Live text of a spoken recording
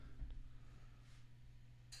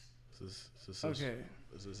Okay.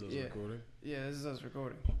 Is this us Yeah. recording? Yeah, this is us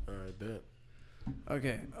recording. All right, bet.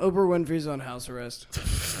 Okay. Oprah Winfrey's on house arrest.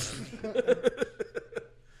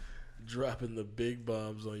 Dropping the big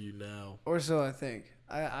bombs on you now. Or so I think.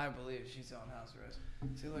 I believe she's on house arrest.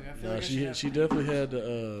 See, look, I feel No, like she definitely had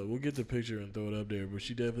the. We'll get the picture and throw it up there, but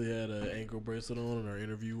she definitely had an ankle bracelet on in our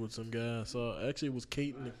interview with some guy. I saw. Actually, it was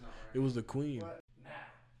Kate. And it was the queen. What? Now.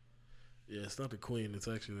 Yeah, it's not the queen. It's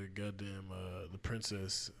actually the goddamn the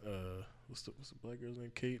princess. What's the black girl's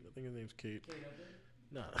name? Kate. I think her name's Kate. Kate Upton?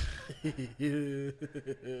 Nah. Hey,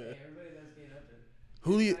 everybody does Kate Upton.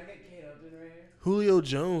 Julio Can I get Kate Upton right here? Julio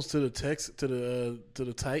Jones to the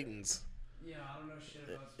Titans. Yeah, I don't know shit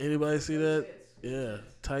about sports. Anybody see that? Tits. Yeah,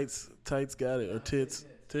 Tits. tights got it, or No, tits,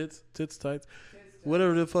 tits. tights, tights, Tits.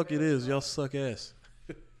 whatever the fuck it is. Y'all suck ass.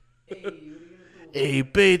 Hey, what are you gonna do? Hey,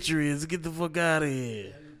 Patriots, get the fuck out of Yeah, here. you're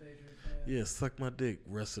a Patriots fan. Yeah, suck my dick.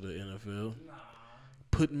 Rest of the NFL. Nah.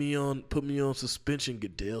 Put me on suspension,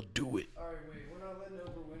 Goodell. Do it. All right, wait. We're not letting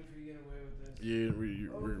Oprah Winfrey get away with this. Yeah,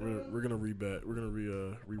 we're gonna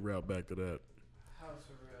reroute back to that. House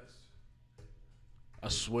arrest. I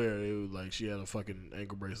swear, it was like she had a fucking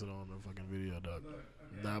ankle bracelet on the fucking video, dog. Look,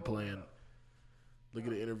 okay, Not hold playing. up. Look at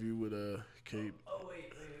the interview with Kate. Oh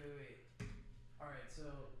wait. All right, so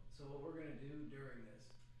what we're gonna do during this?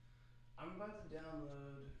 I'm about to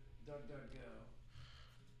download DuckDuckGo.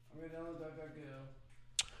 I'm gonna download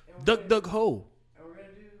DuckDuckGo. And Duck Duck Ho. And we're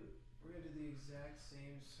gonna do the exact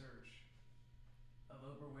same search of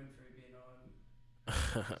Oprah Winfrey being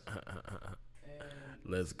on. And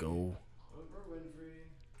Let's go. Oprah Winfrey.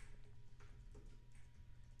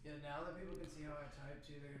 Yeah, now that people can see how I type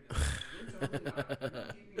too, you're totally not. You're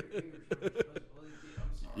not keeping your fingers where you're supposed to.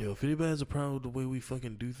 I'm sorry. Yo, if anybody has a problem with the way we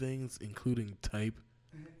fucking do things, including type,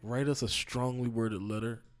 write us a strongly worded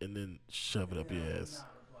letter and then shove it up your ass.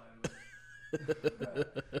 Not reply to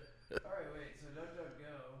it. Alright, wait, so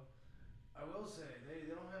DuckDuckGo, I will say, they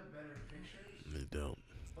don't have better pictures, They don't.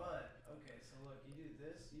 but, okay, so look, you do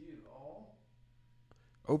this, you do all.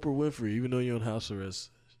 Oprah Winfrey, even though you're on house arrest,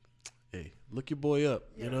 hey, look your boy up.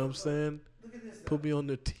 Yeah, You know what I'm saying? Look at this, though. Put me on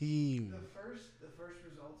the team. The first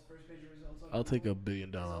results, first page of results on I'll take Google $1 billion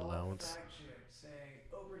is all allowance. fact check saying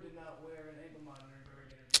Oprah did not wear an ankle monitor during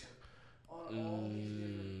interview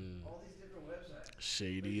on all these different websites.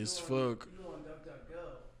 Shady as You fuck. go on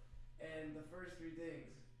DuckDuckGo, and the first three things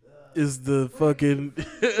Is the fucking.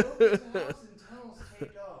 Oprah's house and tunnels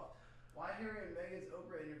taped off. Why Harry and Meghan's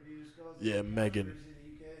Oprah interviews caused Yeah, Meghan. controversy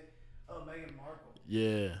in the UK? Oh, Meghan Markle.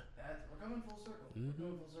 Yeah. We're coming full circle. We're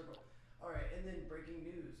coming full circle. All right, and then breaking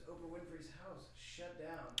news: Oprah Winfrey's house shut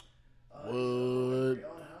down. What? Oprah Winfrey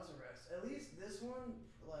on house arrest. At least this one,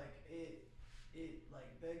 like it like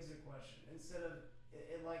begs a question instead of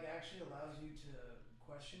it like actually allows you to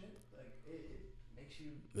question it. Like it makes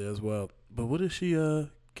you. Yeah, as well. But what is she,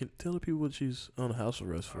 can tell the people what she's on house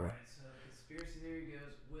arrest for? Alright, so conspiracy theory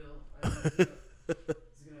goes,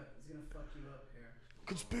 it's gonna fuck you up here.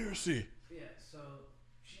 Conspiracy. Yeah, so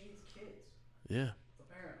she needs kids, Yeah.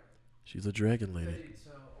 apparently. She's a dragon Yeah, lady. dude,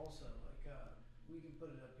 so also, like, we can put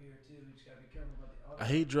it up here too, we just gotta be careful about the audio. I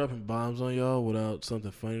hate dropping bombs on y'all without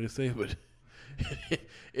something funny to say, but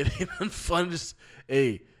it ain't nothing fun. Just,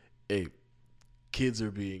 hey, kids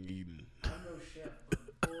are being eaten. I'm no chef, but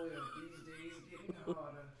boy, are these days getting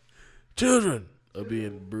hotter. Children are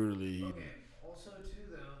being brutally eaten. Okay, also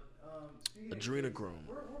too though, speaking Adrenochrome.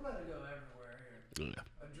 we're about to go everywhere here.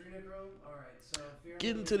 Yeah. Adrenochrome, alright, so Fear and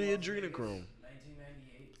Get into the Loathing in Las adrenochrome. Vegas,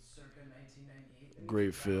 1998, circa 1998.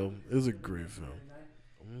 Great film. It was a great film.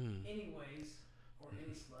 Anyways, or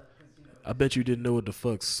any slut, because you know. I bet you didn't know what the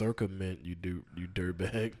fuck circa meant, you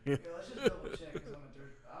dirtbag. Okay, let's just double check, because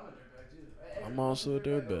I'm a dirtbag too. Hey, I'm also a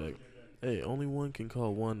dirtbag. dirtbag. Hey, only one can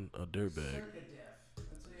call one a dirtbag. Circa deaf.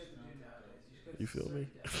 That's what you have to do nowadays. You, just gotta You feel circa me?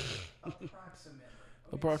 deaf. Approximately.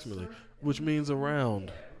 Okay, Approximately. circa- Which means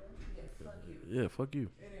around. Yeah, fuck you. Yeah, fuck you.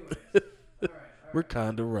 Anyways, alright. We're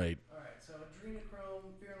kinda right. Alright, so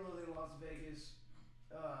Adrenochrome, Fear and Loathing in Las Vegas,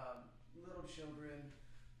 Little Children,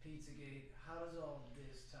 Pizzagate. How does all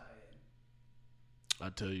this tie in? I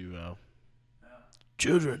tell you, Al. No.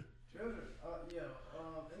 Children. Children.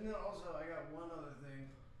 And then also I got one other thing.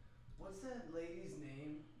 What's that lady's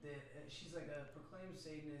name that she's like a proclaimed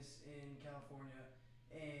Satanist in California,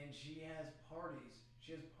 and she has parties.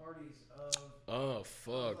 She has parties of Oh, of,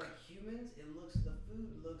 fuck. like humans. The food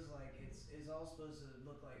looks like it's all supposed to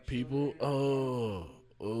look like People. children.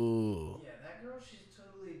 Oh. Yeah, that girl, she's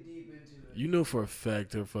totally deep into it. You know for a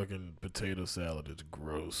fact her fucking potato salad is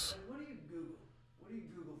gross. Like, what do you Google? What do you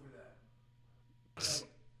Google for that?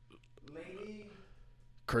 Like, lady.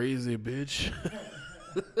 Crazy bitch.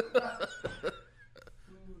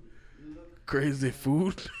 Food crazy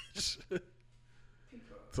food bitch.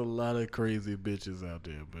 Pico. It's a lot of crazy bitches out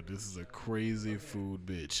there, but this is a crazy food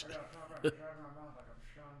bitch. I gotta talk about driving my mouth like I'm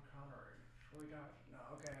Sean Connery. Sweetheart. No,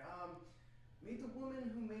 okay. Meet the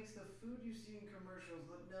woman who makes the food you see in commercials.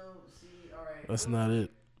 No, see, all right. That's not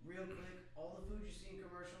it. Real quick, all the food you see in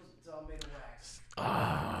commercials, it's all made of wax.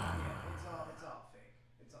 Ah. Yeah, it's all fake.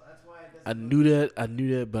 That's why it doesn't. I knew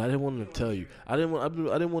that, but I didn't want to tell you. I didn't want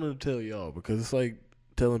to tell y'all because it's like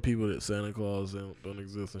telling people that Santa Claus don't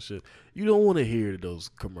exist and shit. You don't want to hear that those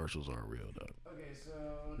commercials aren't real, dog. Okay, so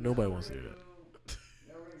Nobody wants to hear that.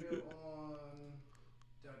 Now we're gonna go on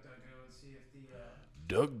DuckDuckGo and see if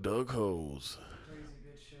the Duck hoes. crazy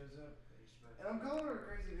bitch shows up. And I'm calling her a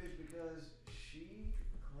crazy bitch because she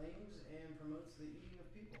claims and promotes the eating of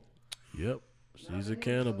people. Yep, she's a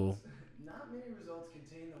cannibal. Not many results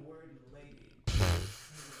contain the word lady.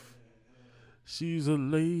 She's a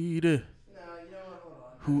lady No, you know what? Hold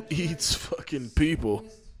on. who eats fucking people.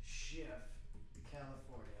 Satanist Chef,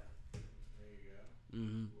 California. There you go.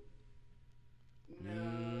 Mm-hmm. No,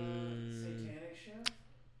 Satanic Chef.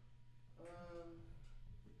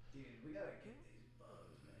 Dude, we gotta get these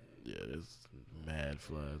bugs, man. Yeah, there's mad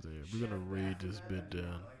flies there. We're gonna raid this bit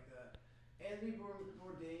down. Like that. Anthony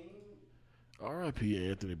Bourdain. R.I.P.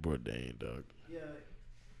 Anthony Bourdain, dog. Yeah,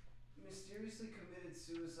 mysteriously committed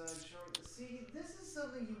suicide. See, this is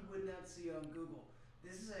something you would not see on Google.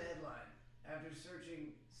 This is a headline after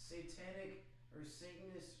searching satanic or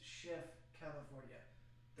Satanist chef California.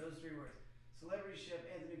 Those 3 words. Celebrity chef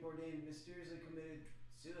Anthony Bourdain mysteriously committed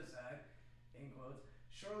suicide, in quotes,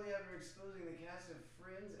 shortly after exposing the cast of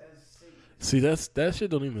Friends as Satanists. See, that shit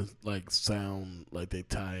don't even like sound like they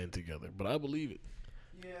tie in together, but I believe it.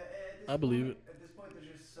 Yeah, I believe it. At this point, there's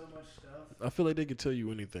just so much stuff. I feel like they could tell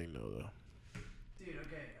you anything though. Dude,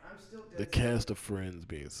 okay, I'm still dead The set. cast of Friends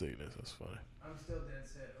being Satanists, that's funny. I'm still dead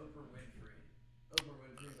set. Oprah Winfrey. Oprah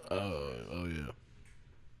Winfrey's on Oh yeah.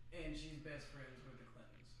 and she's best friends with the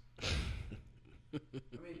Clintons. I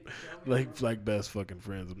mean, don't get me wrong. like best fucking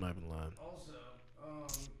friends. I'm not even lying. Also,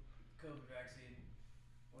 COVID vaccine.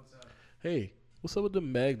 What's up? Hey, what's up with the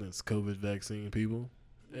magnets, COVID vaccine people?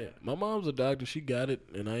 Hey, my mom's a doctor. She got it,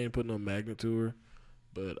 and I ain't putting no magnet to her,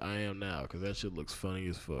 but I am now because that shit looks funny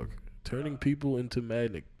as fuck. Turning people into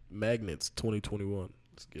magnets 2021.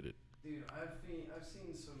 Let's get it. Dude, I've seen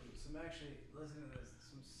some actually, listen to this,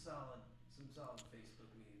 some solid Facebook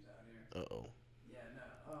memes out here. Uh oh. Yeah, no,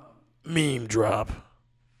 Meme drop.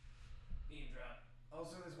 meme drop.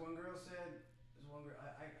 Also, this one girl said,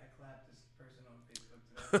 I clapped this person on Facebook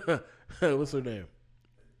today. What's her name?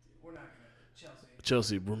 We're not gonna, Chelsea.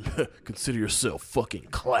 Chelsea. Consider yourself fucking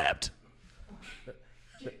clapped.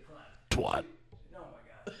 Get clapped. Twat. Oh my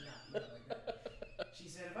god, not like that. She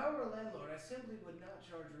said, if I were a landlord, I simply would not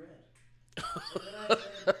charge rent. And then I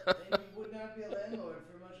said, then you would not be a landlord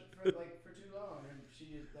for too long. And she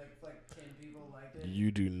just like 10 people liked it.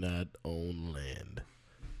 You do not own land.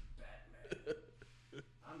 Batman.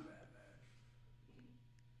 I'm Batman.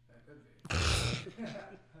 That could be.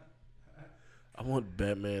 I want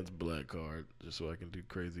Batman's black card just so I can do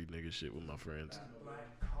crazy nigga shit with my friends.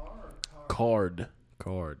 Black car or car?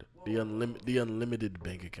 Card. The unlimited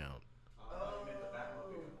bank account. Oh, You meant the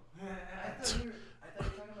Batmobile. I thought you were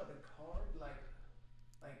talking about the card, like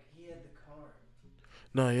he had the card.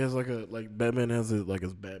 No, he has like Batman has it like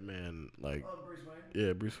his Batman like Oh, Bruce Wayne.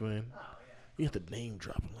 yeah, Bruce Wayne. Oh yeah. You have to name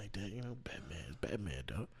drop him like that, you know. Batman is Batman,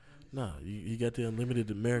 dog. Nah, you got the unlimited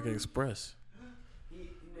American Express. He is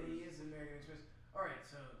American Express. All right,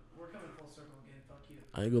 so we're coming full circle again. Fuck you.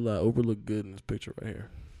 I ain't gonna lie, Oprah look good in this picture right here.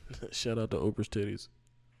 Shout out to Oprah's titties.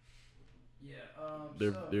 Yeah.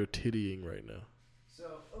 They're tittying right now.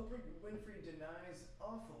 So Oprah Winfrey denies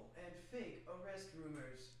awful and fake arrest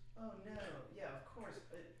rumors. Oh no. Yeah, of course.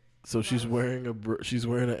 So she's wearing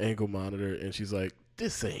an ankle monitor and she's like,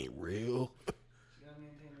 "This ain't real." She gotta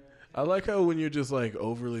maintain that. I like how when you're just like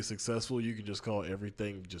overly successful, you can just call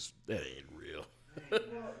everything just that ain't real. Well,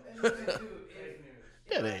 and look at too,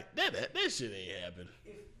 That shit ain't happen.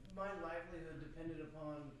 if my livelihood depended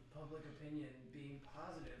upon public opinion being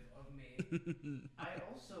positive of me, I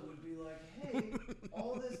also would be like, hey,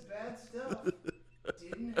 all this bad stuff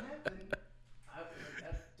didn't happen.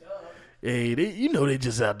 That's duh. Hey, they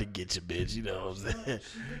just out to get you, bitch. You know what I'm saying?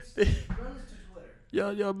 She runs to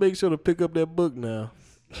Twitter. Y'all make sure to pick up that book now.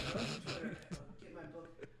 Runs to Twitter. Get my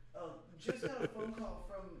book. Oh, just got a phone call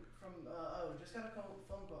just got a phone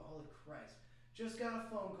call. Holy Christ. Just got a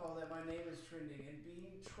phone call that my name is trending and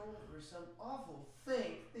being trolled for some awful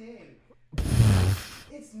fake thing.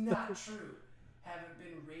 It's not true. Haven't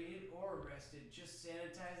been raided or arrested. Just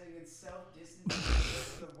sanitizing and self-distancing the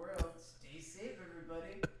rest of the world. Stay safe,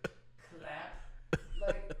 everybody. Clap.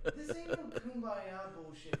 kumbaya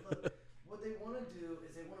bullshit. Look, what they want to do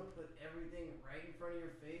is they want to put everything right in front of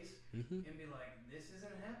your face Mm-hmm. and be like, "This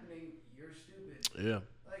isn't happening. You're stupid." Yeah.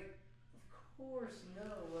 Like, of course,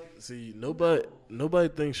 no. Like, See, nobody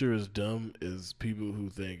thinks you're as dumb as people who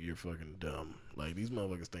think you're fucking dumb. Like these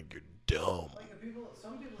motherfuckers think you're dumb. like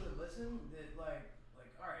some people that listen, that like,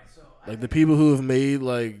 all right, so Like the people who have made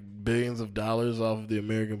like billions of dollars off of the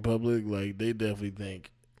American public, like they definitely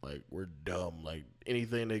think like we're dumb. Like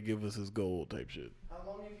anything they give us is gold type shit. How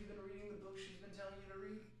long have you been reading the book she's been telling you to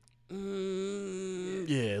read?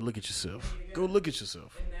 Yeah, look at yourself. Go look at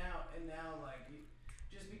yourself. And now, like,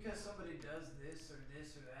 just because somebody does this or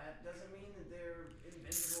that doesn't mean that they're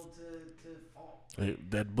invincible to fall. Hey,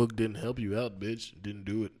 that book didn't help you out, bitch. Didn't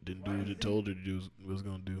do it. Didn't do what it told her to do. What it was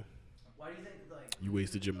gonna do. Why do you think like You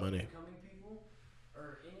wasted your money. Becoming people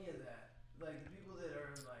or any of that, like the people that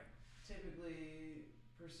are like typically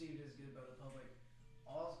perceived as good by the public,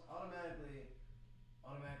 automatically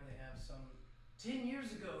have some. 10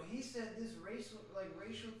 years ago, he said this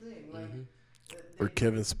racial thing, like. Or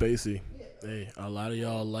Kevin Spacey. Yeah. Hey, a lot of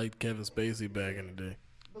y'all liked Kevin Spacey back in the day.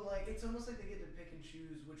 But like, it's almost like they get to pick and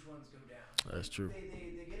choose which ones go down. That's true.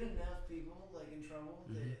 They get enough people like in trouble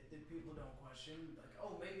that people don't question. Like,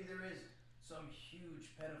 oh, maybe there is some huge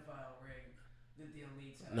pedophile ring that the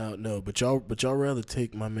elites have. No, but y'all rather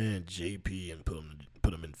take my man JP and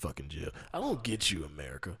put him in fucking jail. I don't get you,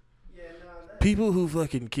 America. Yeah, no. People who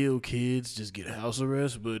fucking kill kids just get house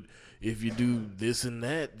arrest, but if you do this and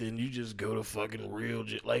that, then you just go to fucking real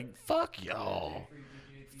jail. Like, fuck y'all.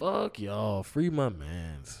 Fuck y'all. Free my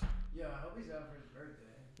mans. Yo, I hope he's out for his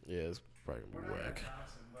birthday. Yeah, it's probably We're gonna not be gonna whack.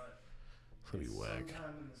 dox him, but It's gonna be it's whack.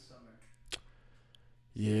 sometime in the summer.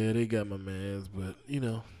 Yeah, they got my mans, but you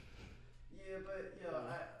know. Yeah, but yo,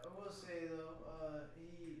 I will say though,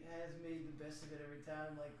 he has made the best of it every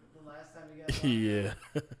time. Like the last time he got locked Yeah.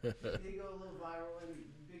 up, he did go a little viral and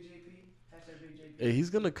Big JP, hashtag Big JP. Hey, he's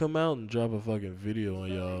gonna come out and drop a fucking video on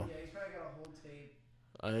He's y'all. probably- Yeah, he's probably got a whole tape.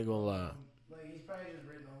 I ain't gonna lie. Like he's probably just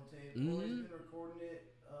written the whole tape, or Mhm. he's been recording it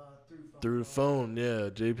through phone. Through the phone, yeah.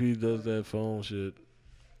 JP does that phone shit.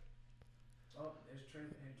 Oh, there's Trey.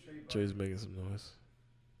 Trey's making some noise.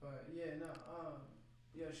 But yeah, no.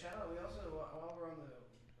 Yeah, shout out. We also while we're on the,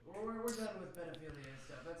 we're done with pedophilia and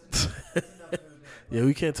stuff. That's enough. That's enough for the day. Yeah,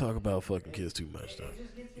 we can't talk about fucking kids too much, though. It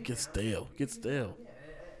just gets me It gets down. stale. Gets stale. Yeah,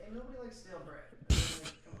 and nobody likes stale bread. Like,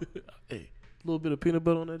 come on. Hey, a little bit of peanut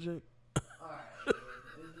butter on that joint. Alright, it's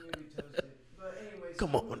maybe toasted. But anyway,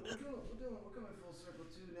 Come so on. we're coming full circle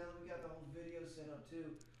too. Now that we got the whole video set up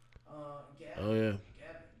too. Gavin, Oh, yeah.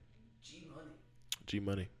 G Money, G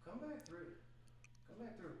Money. come back through.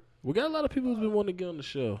 We got a lot of people who's been wanting to get on the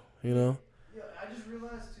show, you know? Yeah, I just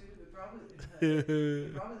realized too. It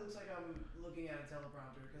probably looks like I'm looking at a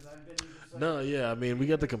teleprompter because I've been just like. No, yeah, I mean, we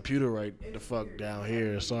got the computer right the fuck down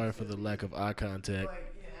here. Sorry for the lack of eye contact.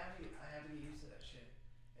 Like, I have to get used to that shit.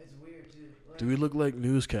 It's weird too. Like, Do we look like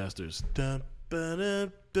newscasters? Dun, ba,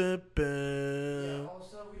 dun, dun, yeah, dun.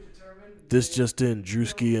 also, we determined. This that- just in,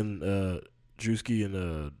 Drewski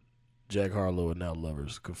and Jack Harlow are now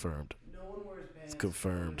lovers. Confirmed. No one wears pants.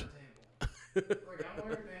 confirmed. on the table. Like, I'm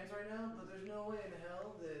wearing pants right now, but there's no way in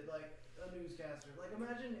hell that, like, a newscaster. Like,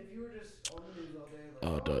 imagine if you were just on the news all day.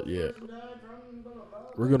 Like, Oh, this yeah. person died from blah, blah, blah.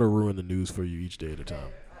 We're gonna ruin the news for you each day at a Hey,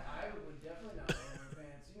 time. I would definitely not wear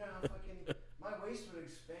pants. You know how fucking my waist would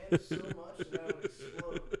expand so much that I would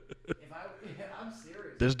explode. I'm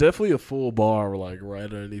serious. There's definitely a full bar like right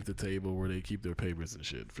underneath the table where they keep their papers and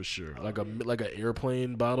shit for sure. Like an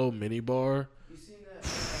airplane bottle mini bar. You seen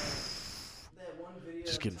that one video?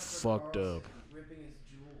 Just of getting Tucker fucked Carlson up. ripping his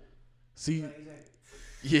jewel. See, Like, he's like,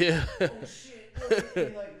 yeah. oh shit! Look. He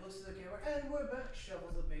like looks at the camera and we're back.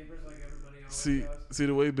 Shovels the papers like everybody always does. See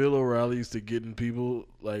the way Bill O'Reilly used to get in people,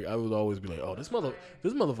 like I would always be like, "Oh, this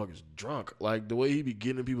motherfucker's drunk." Like the way he be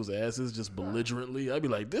getting in people's asses just belligerently, I'd be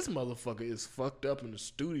like, "This motherfucker is fucked up in the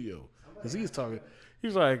studio." Cuz he's talking.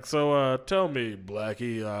 He's like, "So tell me,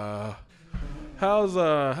 Blackie,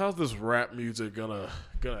 how's this rap music gonna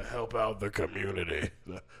help out the community,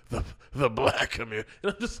 the black community?"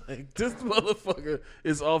 And I'm just like, this motherfucker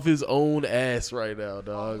is off his own ass right now,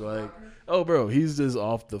 dog. Like, oh, bro, he's just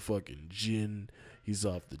off the fucking gin. He's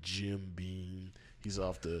off the Jim Beam. He's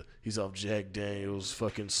off Jack Daniels'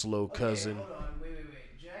 fucking slow cousin. Hold on, wait.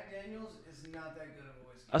 Jack Daniels is not that good of a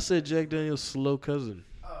whiskey. I said Jack Daniels' slow cousin.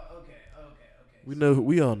 Oh, okay.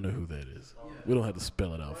 We all know who that is. We don't have to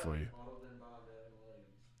spell it out for you. Bottled and bond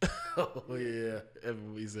Evan Williams. Oh yeah,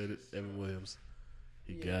 he said it. Evan Williams.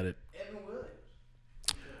 He got it. Evan Williams.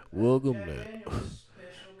 Welcome Jack to Daniels'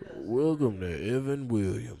 special cousin. welcome to Evan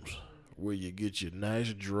Williams, where you get your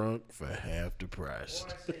nice drunk for half the price.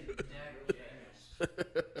 Or I say Jack Daniels.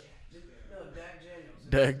 No, Dak Daniels.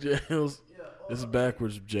 Dak Daniels. Yeah. This is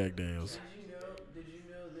backwards Jack Daniels. Did you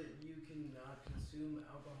know that you cannot consume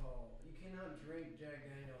alcohol? You cannot drink Jack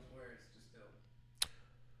Daniels where it's distilled.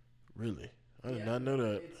 Really? I did not know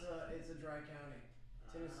that. It's a dry county,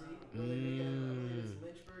 Tennessee. Where they make it, I believe it's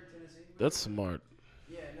Lynchburg, Tennessee. That's smart.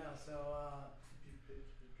 Yeah. No. So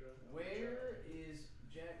where is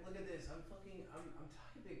Jack? Look at this. I'm typing.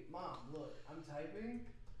 Mom, look. I'm typing,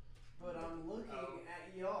 but I'm looking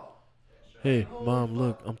at y'all. Hey, Mom,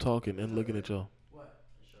 look. I'm talking and looking at y'all. What?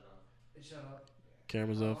 Shut off. It shut up.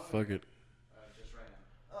 Camera's off. Fuck it. Just right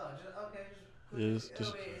now. Oh, okay. Just. Wait,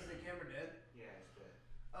 is the camera dead? Yeah, it's dead.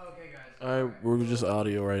 Okay, guys. All right, we're just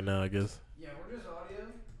audio right now, I guess. Yeah, we're just audio.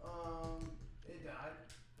 It died,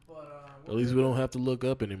 but At least we don't have to look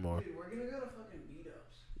up anymore. Dude, we're gonna go to fucking beat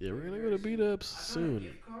ups. Yeah, we're gonna go to beat ups I found a soon.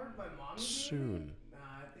 gift card by mommy. Soon. Nah,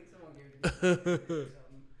 I think someone gave it to me.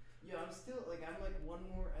 Yeah, I'm still I'm like one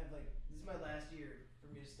more. This is my last year for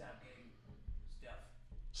me to stop getting stuff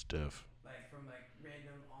Steph. like from like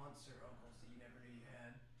random aunts or uncles that you never knew you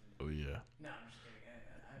had. Oh yeah. No, I'm just kidding.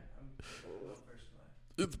 I'm well versatile.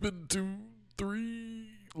 It's been 2-3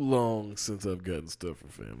 long since I've gotten stuff from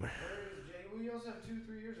family. Where is Jay? Well, you also have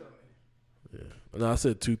 2-3 years on me. Yeah. No, I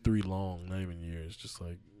said 2-3 long, not even years. Just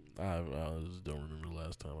like I just don't remember the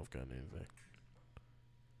last time I've gotten anything.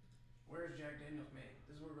 Where's Jack Daniels made?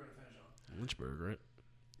 This is where we're gonna finish on. Lynchburg, right?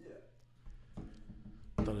 Yeah.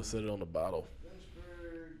 I thought it said it on the bottle.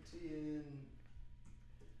 Lynchburg, TN,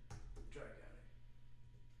 Dry County.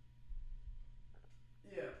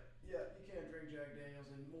 Yeah, you can't drink Jack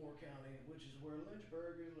Daniels in Moore County, which is where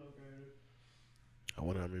Lynchburg is located. I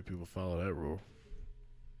wonder how many people follow that rule.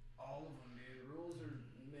 All of them, dude. Rules are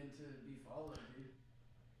meant to be followed, dude.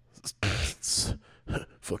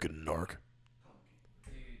 Fucking narc.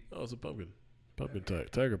 Dude. Oh, it's a pumpkin. Pumpkin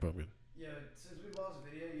tiger pumpkin. Yeah, since we lost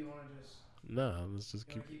video, you want to just Nah, let's just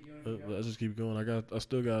keep. keep going? Let's just keep going. I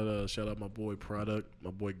still got shout out my boy Product,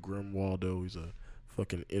 my boy Grim Waldo. He's a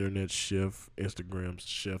fucking internet chef, Instagram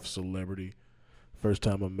chef celebrity. First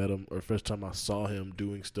time I met him, or first time I saw him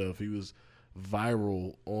doing stuff, he was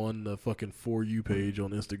viral on the fucking For You page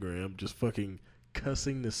on Instagram, just fucking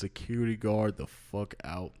cussing the security guard the fuck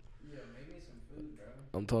out. Yeah, make me some food, bro.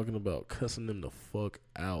 I'm talking about cussing them the fuck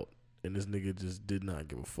out. And this nigga just did not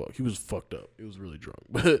give a fuck. He was fucked up. He was really drunk.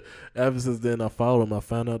 But ever since then, I followed him. I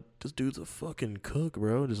found out this dude's a fucking cook,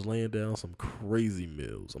 bro. Just laying down some crazy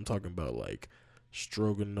meals. I'm talking about like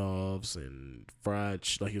stroganoffs and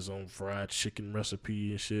like his own fried chicken recipe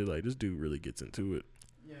and shit. Like this dude really gets into it.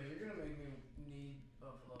 Yeah, you're gonna make me need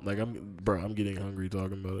buffalo. Like I'm getting hungry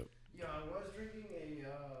talking about it. Yeah, I was drinking a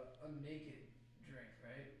naked drink,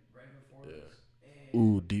 right before this. And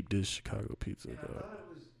Ooh, deep dish Chicago pizza. and I Though. thought it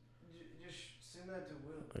was just send that to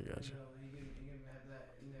Will. I got you. He can have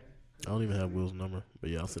that in there. I don't even have Will's number, but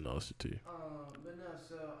yeah, I'll send all this shit to you. But no,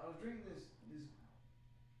 so I was drinking this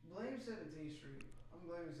blame 17th Street. I'm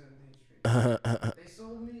blaming 17th Street. They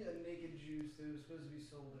sold me a naked juice that was supposed to be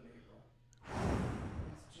sold in April.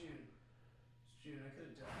 It's June. I could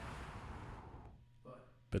have died. But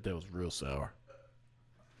Bet that was real sour.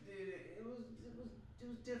 dude, it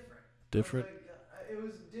was different. Different? It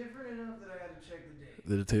was different enough that I had to check the date.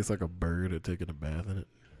 Did it taste like a bird had taken a bath in it?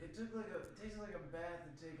 It tasted like a bath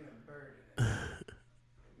and taking a bird in it.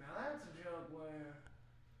 Now that's a joke where,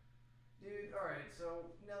 dude. All right, so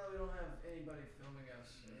now that we don't have anybody filming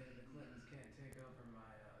us and the Clintons can't take over my.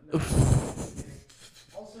 No, I'm kidding.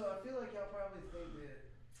 Also, I feel like y'all probably think that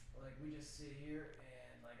like we just sit here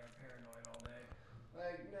and like are paranoid all day.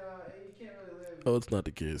 Like, no, you can't really live. Oh, it's not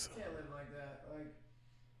the case. You can't live like that. Like,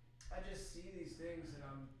 I just see these things and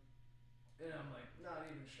I'm like not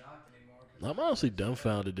even shocked anymore. I'm honestly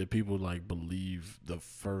dumbfounded that people like believe the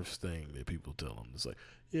first thing that people tell them. It's like,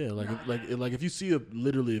 yeah, like if you see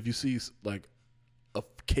if you see like a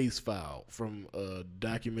case file from a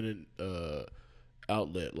documented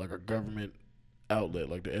outlet, like a government outlet,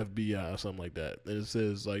 like the FBI or something like that, and it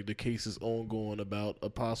says like the case is ongoing about a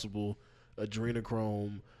possible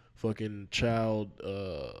adrenochrome fucking child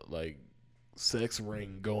like sex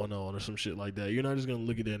ring going on or some shit like that. You're not just gonna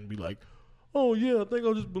look at that and be like, oh yeah, I think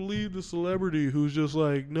I'll just believe the celebrity who's just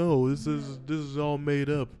like, no, this is all made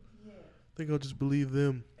up. Yeah. I think I'll just believe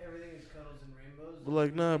them. Everything is cuddles and rainbows. But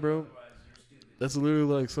like, nah, bro. Otherwise, you're stupid. That's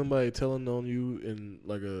literally like somebody telling on you in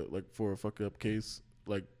like for a fuck up case,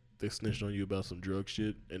 like they snitched on you about some drug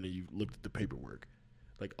shit, and then you looked at the paperwork.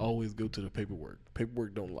 Like always go to the paperwork.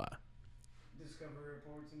 Paperwork don't lie. Discovery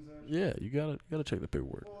reports and such. Yeah, you gotta check the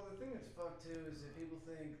paperwork. Well, the thing that's fucked too is that people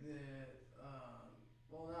think that,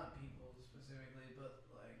 well, not people specifically, but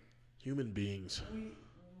like Human beings.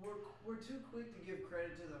 we're too quick to give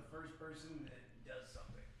credit to the first person that does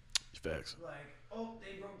something. Facts. Like, oh,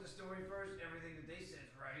 they broke the story first. Everything that they said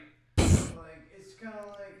is right. Like, it's kind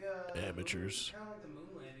of like amateurs. Kind of like the moon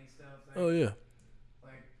landing stuff. Like, Oh yeah.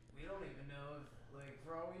 Like, we don't even know if, like,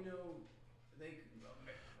 for all we know, they.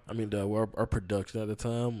 I mean, our production at the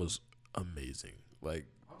time was amazing. Like,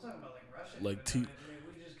 I'm talking about like Russia. like I mean,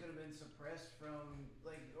 we just could have been suppressed from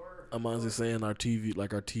like or. I'm honestly saying our TV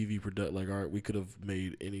product, we could have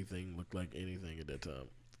made anything look like anything at that time.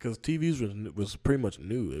 Because TVs was pretty much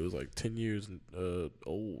new. It was like 10 years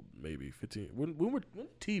old, maybe 15. When did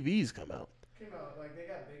TVs come out? Came out like they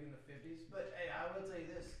got big in the 50s. But hey, I will tell you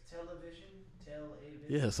this: television.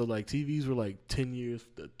 Yeah, so like TVs were like 10 years,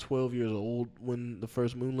 12 years old when the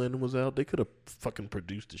first moon landing was out. They could have fucking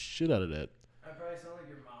produced the shit out of that. I probably sound like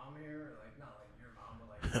your mom here, or like not like your mom, but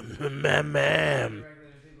like ma'am.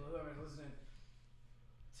 regular people, whoever's listening.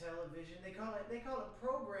 Television, they call it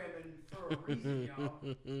programming for a reason, y'all.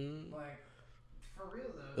 Like for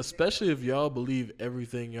real though. Especially if y'all believe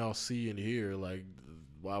everything y'all see and hear, like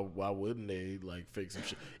why wouldn't they like fake some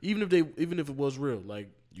shit? Even if it was real, like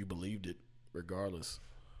you believed it regardless.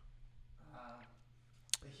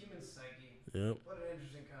 The human psyche. Yep. What an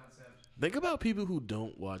interesting concept. Think about people who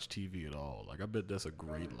don't watch TV at all. Like I bet that's a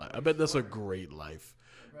great life. I bet that's a great life.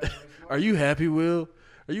 Are you happy, Will?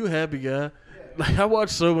 Are you a happy guy? Yeah. Like I watch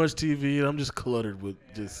so much TV and I'm just cluttered with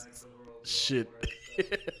just shit.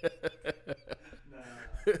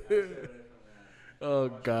 Oh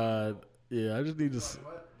God. Yeah, I just need to.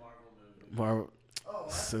 Marvel. Oh,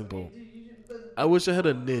 Simple. I mean, dude, I wish I had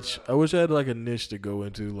a niche. I wish I had like a niche to go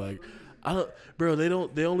into. Like,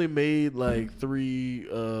 They only made like 3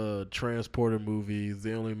 transporter movies.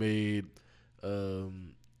 They only made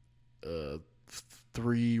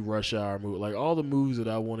 3 Rush Hour movies. Like all the movies that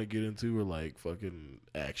I want to get into are like fucking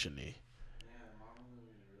actiony.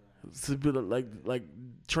 It's a bit of like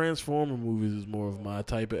Transformer movies is more of my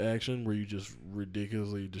type of action where you just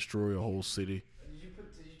ridiculously destroy a whole city. Did you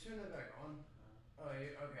turn that back on? Oh, okay.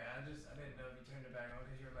 I didn't know if you turned it back on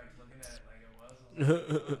because you were like looking at it like it was. I was like,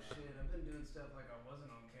 oh, shit, I've been doing stuff like I wasn't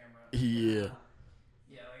on camera. Yeah.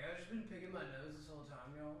 Yeah, like I've just been picking my nose this whole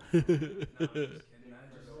time, y'all. No, I'm just kidding. I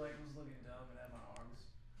just like was looking dumb and had my arms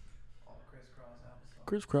all crisscross applesauce.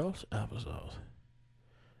 Crisscross applesauce.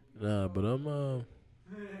 Nah, but I'm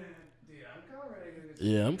Dude, I'm kind of ready to go get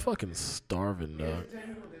yeah, I'm fucking starving, We dog. had some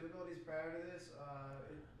technical difficulties prior to this.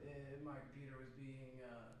 My computer was being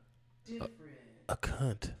different. A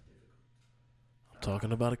cunt. I'm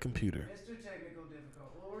talking about a computer. Mr. Technical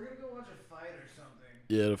Difficult. Well, we're gonna go watch a fight or something.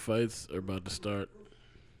 Yeah, the fights are about to start.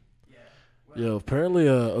 Yeah. Well, Yo, apparently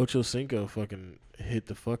Ocho Cinco fucking hit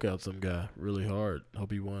the fuck out some guy really hard.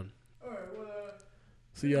 Hope he won. All right. Well,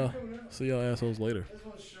 See y'all assholes later. this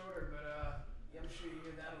one's shorter, but yeah, I'm sure you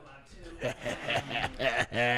hear that a lot too.